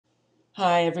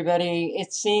Hi, everybody.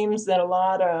 It seems that a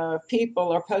lot of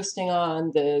people are posting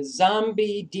on the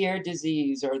zombie deer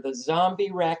disease or the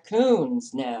zombie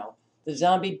raccoons now. The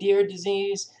zombie deer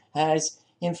disease has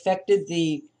infected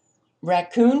the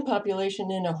raccoon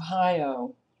population in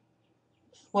Ohio.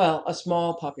 Well, a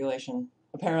small population.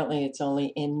 Apparently, it's only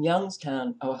in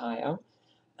Youngstown, Ohio.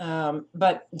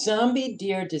 But zombie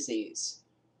deer disease.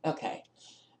 Okay.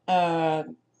 Uh,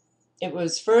 it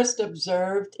was first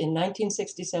observed in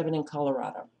 1967 in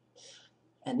Colorado.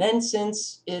 And then,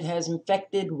 since it has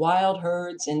infected wild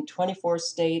herds in 24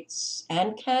 states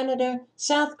and Canada,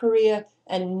 South Korea,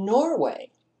 and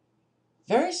Norway,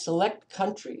 very select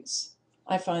countries,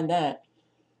 I find that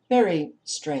very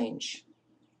strange.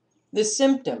 The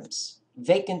symptoms: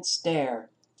 vacant stare,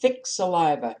 thick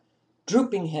saliva,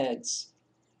 drooping heads,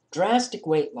 drastic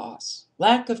weight loss,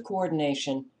 lack of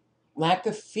coordination, lack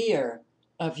of fear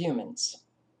of humans.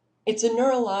 It's a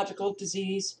neurological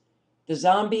disease. The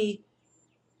zombie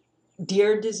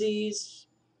deer disease,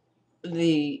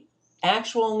 the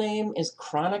actual name is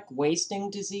chronic wasting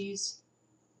disease.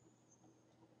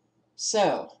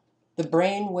 So, the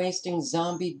brain wasting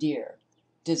zombie deer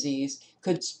disease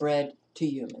could spread to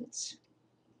humans.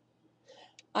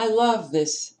 I love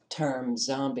this term,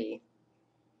 zombie.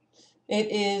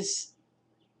 It is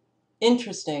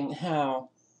interesting how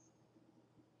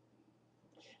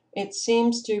it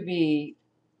seems to be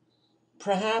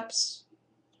perhaps,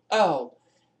 oh,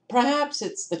 perhaps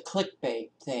it's the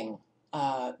clickbait thing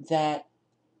that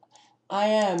I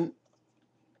am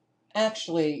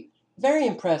actually very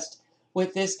impressed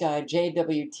with this guy,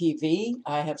 JWTV.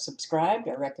 I have subscribed.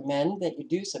 I recommend that you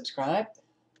do subscribe.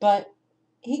 But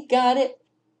he got it.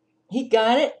 He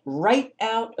got it right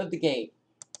out of the gate.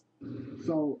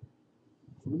 So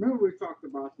remember we talked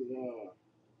about the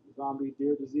zombie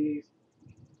deer disease.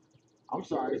 I'm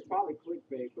sorry, it's probably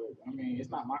clickbait, but I mean it's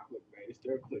not my clickbait; it's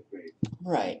their clickbait.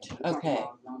 Right. We're talking Okay.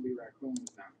 about zombie raccoons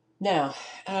now.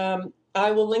 Now,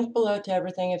 I will link below to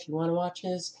everything if you want to watch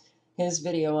his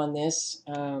video on this.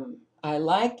 I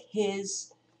like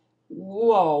his.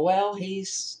 Whoa. Well,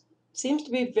 seems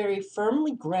to be very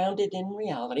firmly grounded in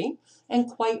reality and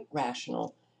quite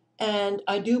rational. And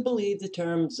I do believe the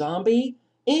term zombie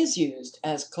is used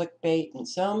as clickbait, and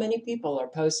so many people are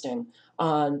posting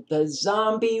on the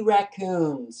zombie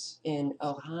raccoons in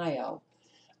Ohio.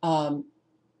 Um,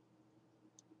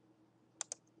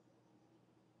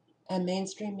 and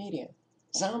mainstream media.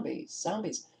 Zombies,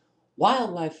 zombies.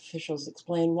 Wildlife officials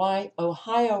explain why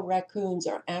Ohio raccoons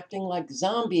are acting like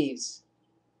zombies.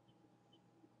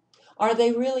 Are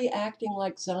they really acting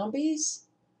like zombies?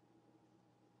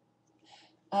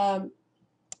 Um,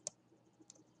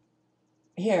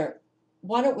 Here,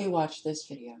 why don't we watch this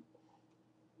video?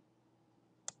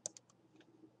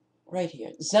 Right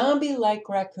here. Zombie-like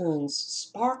raccoons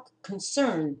spark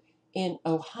concern in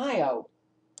Ohio.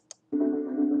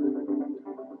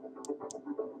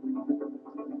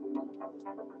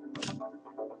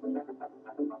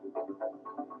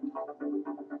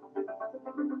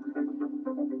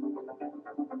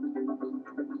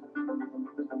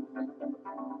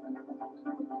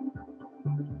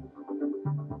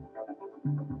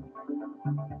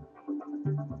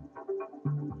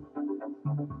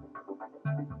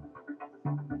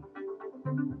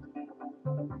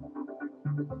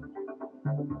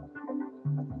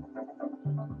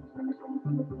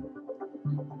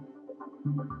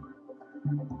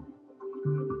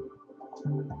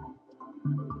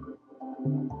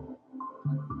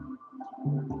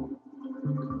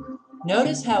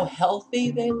 Notice how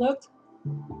healthy they look?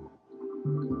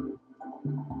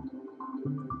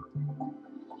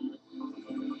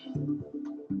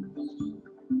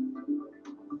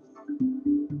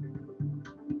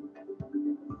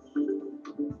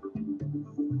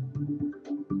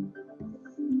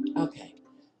 Okay.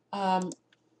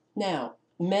 Now,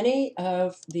 many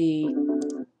of the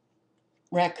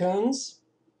raccoons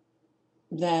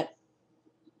that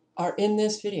are in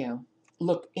this video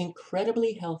look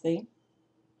incredibly healthy.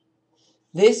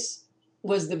 This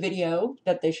was the video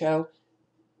that they show.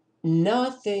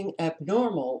 Nothing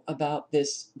abnormal about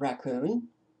this raccoon.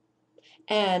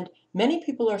 And many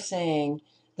people are saying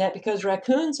that because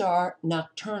raccoons are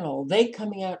nocturnal, they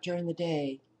coming out during the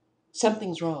day,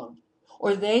 something's wrong.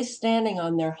 Or they standing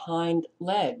on their hind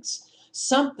legs,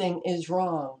 something is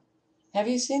wrong. Have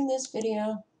you seen this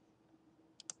video?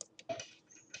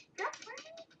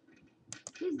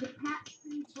 Is the cat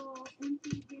food bowl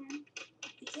empty again?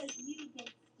 Because you've been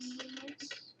stealing it?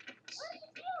 What are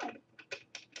you doing?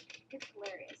 It's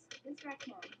hilarious. This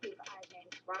raccoon, who I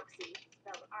named Rocksy,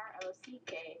 spelled Rocky,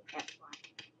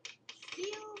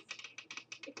 steals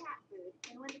the cat food,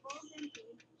 and when the bowl's empty,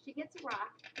 she gets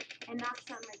rock and knocks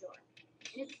on my door.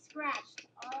 And it's scratched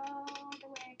all the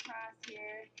way across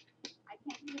here. I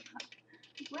can't get it up.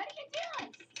 What are you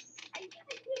doing? Are you the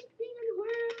biggest thing in the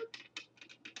world?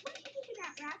 What do you think of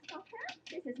that rascal, huh?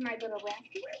 This is my little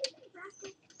rascal. Where is this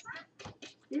rascal? Huh?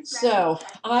 This So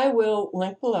rascal. I will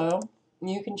link below.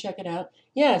 You can check it out.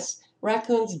 Yes,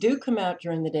 raccoons do come out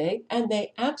during the day, and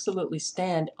they absolutely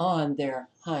stand on their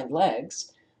hind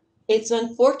legs. It's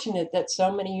unfortunate that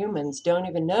so many humans don't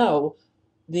even know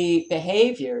the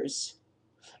behaviors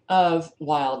of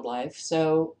wildlife.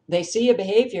 So they see a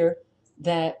behavior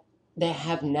that they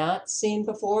have not seen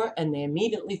before, and they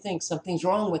immediately think something's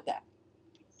wrong with that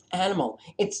animal.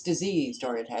 It's diseased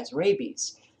or it has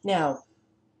rabies. Now,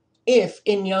 if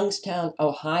in Youngstown,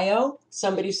 Ohio,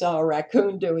 somebody saw a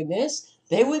raccoon doing this,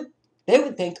 they would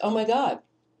think, "Oh my God,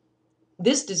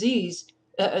 this disease,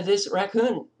 this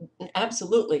raccoon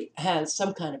absolutely has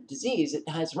some kind of disease. It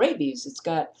has rabies. It's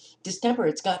got distemper.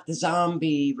 It's got the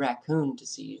zombie raccoon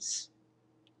disease."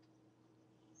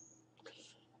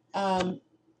 Um,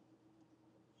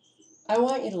 I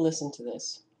want you to listen to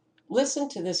this. Listen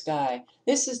to this guy.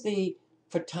 This is the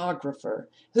photographer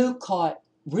who caught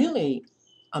really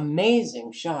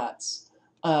amazing shots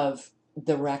of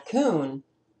the raccoon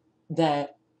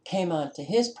that came onto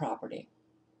his property.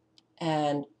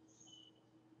 And,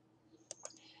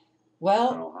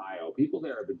 well, In Ohio, people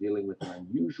there have been dealing with an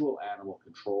unusual animal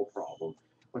control problem,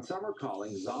 what some are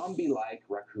calling zombie-like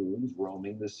raccoons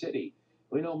roaming the city.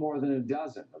 We know more than a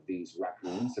dozen of these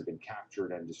raccoons have been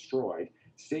captured and destroyed.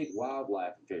 State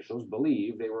wildlife officials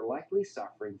believe they were likely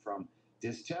suffering from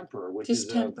distemper, which is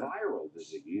a viral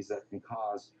disease that can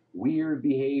cause weird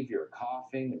behavior,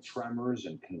 coughing and tremors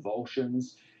and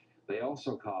convulsions. They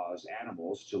also cause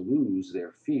animals to lose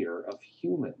their fear of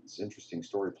humans. Interesting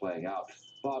story playing out.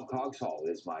 Bob Cogsall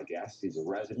is my guest. He's a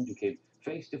resident who came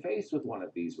face to face with one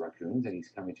of these raccoons, and he's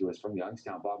coming to us from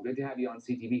Youngstown. Bob, good to have you on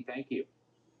CTV. Thank you.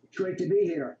 It's great to be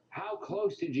here. How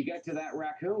close did you get to that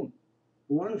raccoon?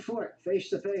 1 foot, face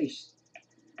to face.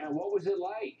 And what was it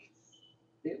like?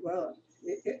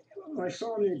 When I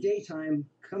saw him in the daytime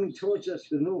coming towards us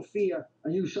with no fear, I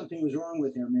knew something was wrong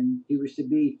with him, and he was to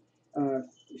be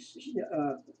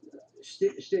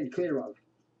stayed clear of.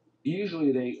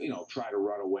 Usually they, try to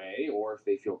run away, or if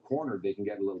they feel cornered, they can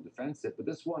get a little defensive. But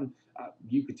this one,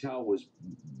 you could tell was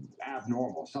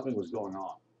abnormal. Something was going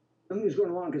on. Something was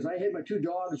going on because I had my 2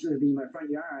 dogs with me in my front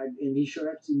yard, and he showed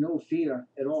absolutely no fear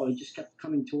at all. He just kept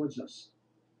coming towards us.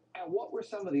 And what were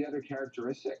some of the other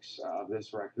characteristics of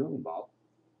this raccoon, Bob?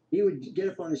 He would get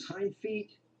up on his hind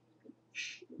feet,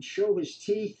 show his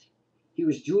teeth. He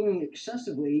was drooling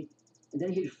excessively, and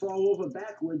then he'd fall over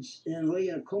backwards and lay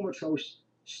in a comatose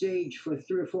stage for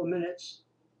 3 or 4 minutes,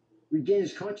 regain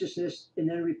his consciousness, and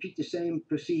then repeat the same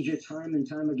procedure time and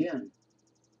time again.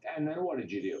 And then what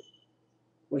did you do?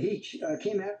 Well, he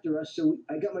came after us, so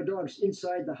I got my dogs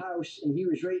inside the house, and he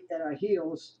was right at our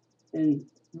heels, and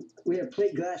we had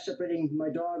plate glass separating my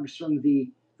dogs from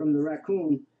the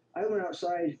raccoon. I went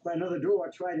outside by another door,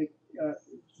 tried to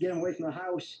get him away from the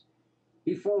house.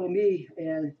 He followed me,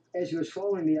 and as he was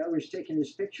following me, I was taking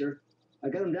his picture. I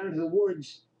got him down to the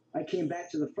woods. I came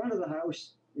back to the front of the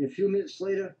house, and a few minutes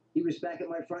later, he was back at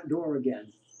my front door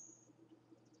again.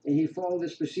 And he followed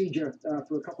this procedure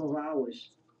for a couple of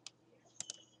hours.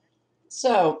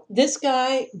 So this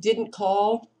guy didn't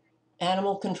call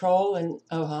animal control in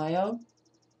Ohio.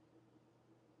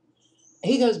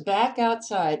 He goes back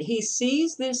outside. He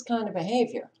sees this kind of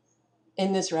behavior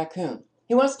in this raccoon.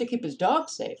 He wants to keep his dog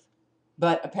safe,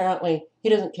 but apparently he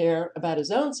doesn't care about his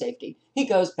own safety. He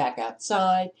goes back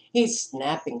outside. He's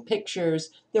snapping pictures.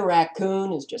 The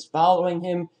raccoon is just following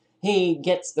him. He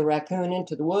gets the raccoon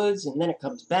into the woods, and then it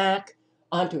comes back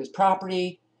onto his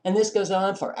property. And this goes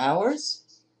on for hours.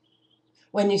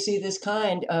 When you see this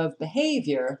kind of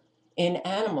behavior in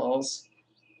animals,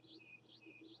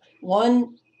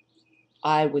 one,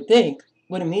 I would think,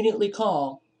 would immediately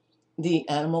call the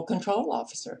animal control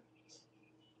officer.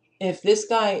 If this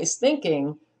guy is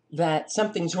thinking that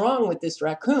something's wrong with this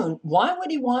raccoon, why would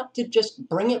he want to just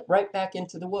bring it right back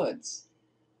into the woods?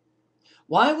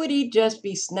 Why would he just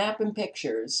be snapping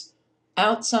pictures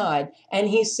outside? And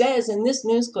he says in this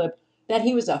news clip that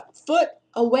he was a foot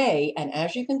away, and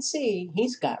as you can see,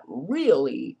 he's got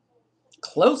really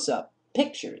close-up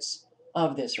pictures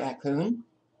of this raccoon.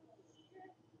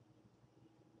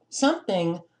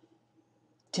 Something,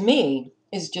 to me,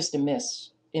 is just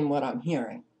amiss in what I'm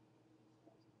hearing.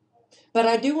 But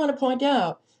I do want to point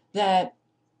out that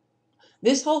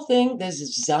this whole thing, the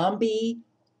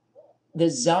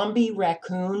zombie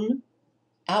raccoon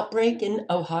outbreak in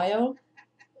Ohio,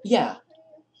 yeah,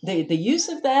 the use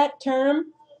of that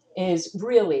term is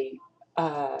really,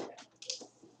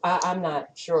 I'm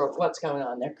not sure what's going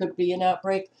on. There could be an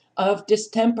outbreak of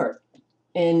distemper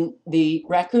in the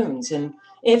raccoons. And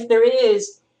if there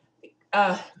is,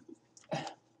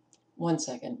 one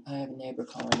second, I have a neighbor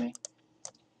calling me.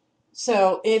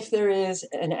 So if there is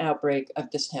an outbreak of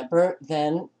distemper,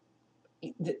 then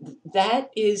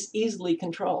that is easily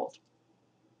controlled.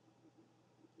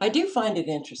 I do find it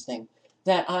interesting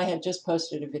that I had just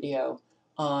posted a video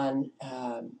on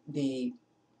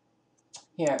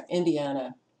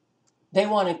Indiana. They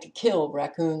wanted to kill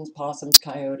raccoons, possums,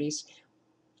 coyotes.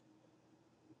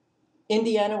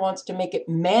 Indiana wants to make it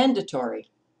mandatory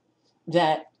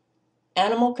that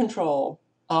animal control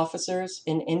officers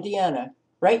in Indiana,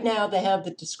 right now they have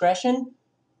the discretion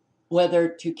whether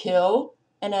to kill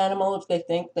an animal if they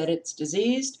think that it's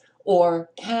diseased or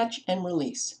catch and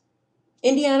release.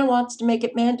 Indiana wants to make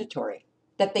it mandatory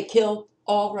that they kill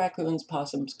all raccoons,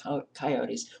 possums,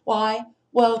 coyotes. Why?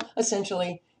 Well,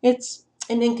 essentially, it's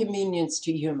an inconvenience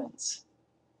to humans.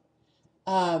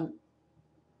 And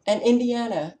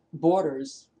Indiana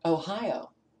borders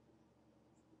Ohio.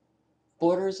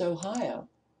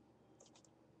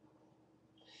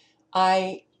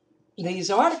 These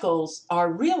articles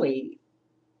are really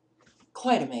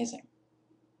quite amazing.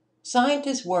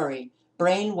 Scientists worry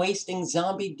brain-wasting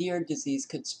zombie deer disease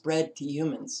could spread to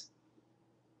humans.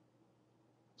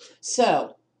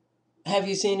 So, have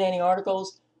you seen any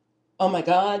articles? Oh my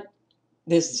God,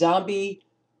 this zombie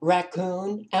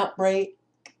raccoon outbreak,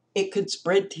 it could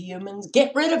spread to humans.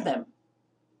 Get rid of them.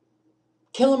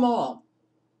 Kill them all.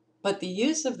 But the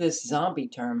use of this zombie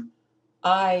term,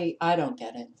 I don't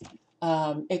get it.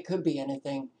 It could be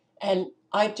anything. And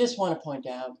I just want to point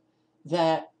out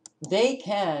that they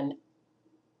can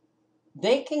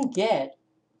get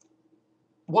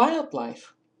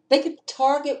wildlife. They could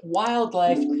target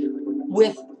wildlife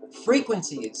with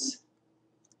frequencies.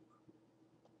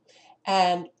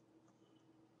 And,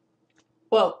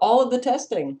 well, all of the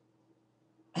testing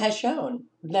has shown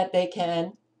that they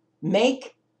can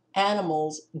make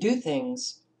animals do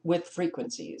things with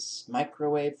frequencies,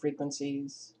 microwave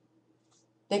frequencies.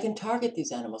 They can target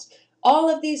these animals. All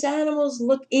of these animals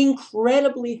look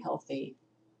incredibly healthy.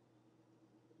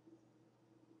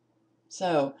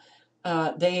 So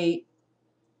they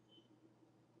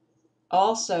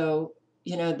also,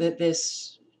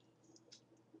 this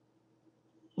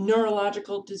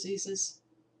neurological diseases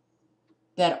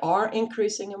that are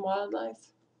increasing in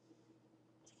wildlife.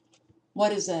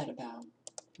 What is that about?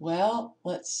 Well,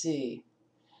 let's see.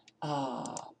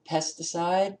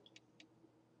 Pesticides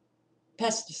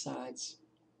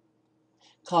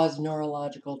cause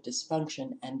neurological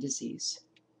dysfunction and disease.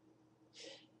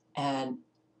 And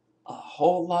a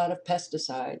whole lot of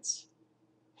pesticides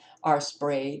are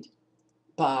sprayed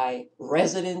by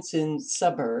residents in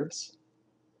suburbs,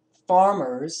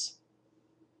 farmers,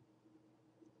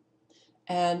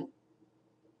 and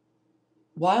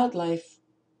wildlife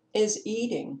is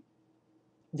eating.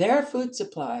 Their food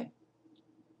supply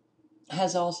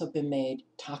has also been made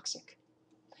toxic.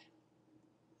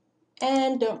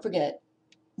 And don't forget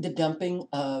the dumping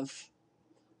of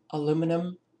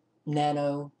aluminum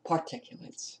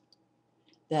nanoparticulates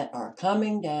that are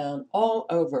coming down all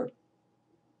over.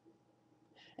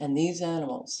 And these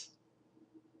animals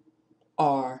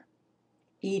are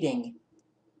eating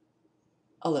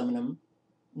aluminum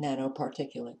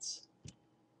nanoparticulates.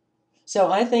 So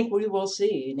I think we will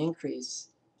see an increase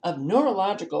of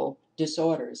neurological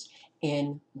disorders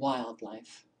in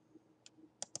wildlife.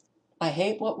 I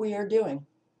hate what we are doing.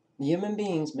 Human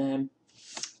beings, man.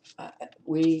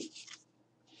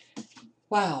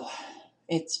 Wow.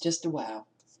 It's just a wow.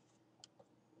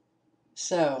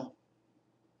 So,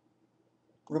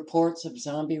 reports of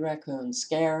zombie raccoons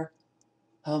scare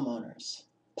homeowners.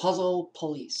 Puzzle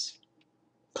police.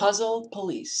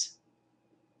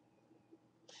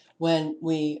 When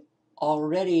we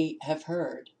already have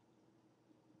heard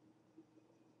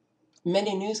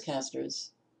many newscasters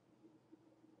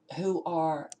who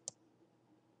are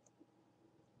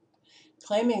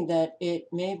claiming that it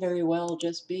may very well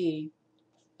just be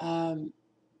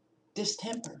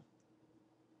distemper.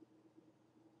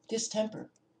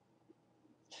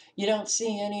 You don't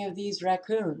see any of these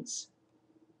raccoons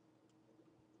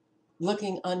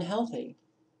looking unhealthy.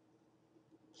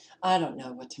 I don't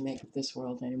know what to make of this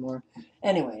world anymore.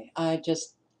 Anyway, I'm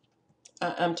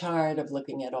tired of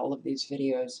looking at all of these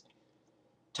videos,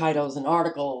 titles and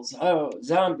articles. Oh,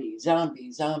 zombie.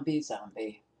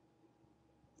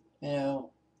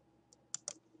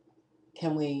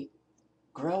 Can we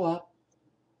grow up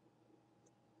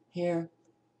here?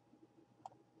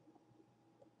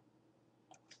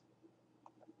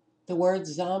 The word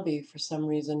zombie, for some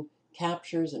reason,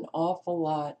 captures an awful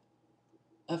lot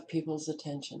of people's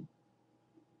attention.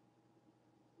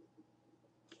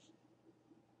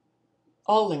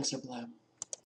 All links are below.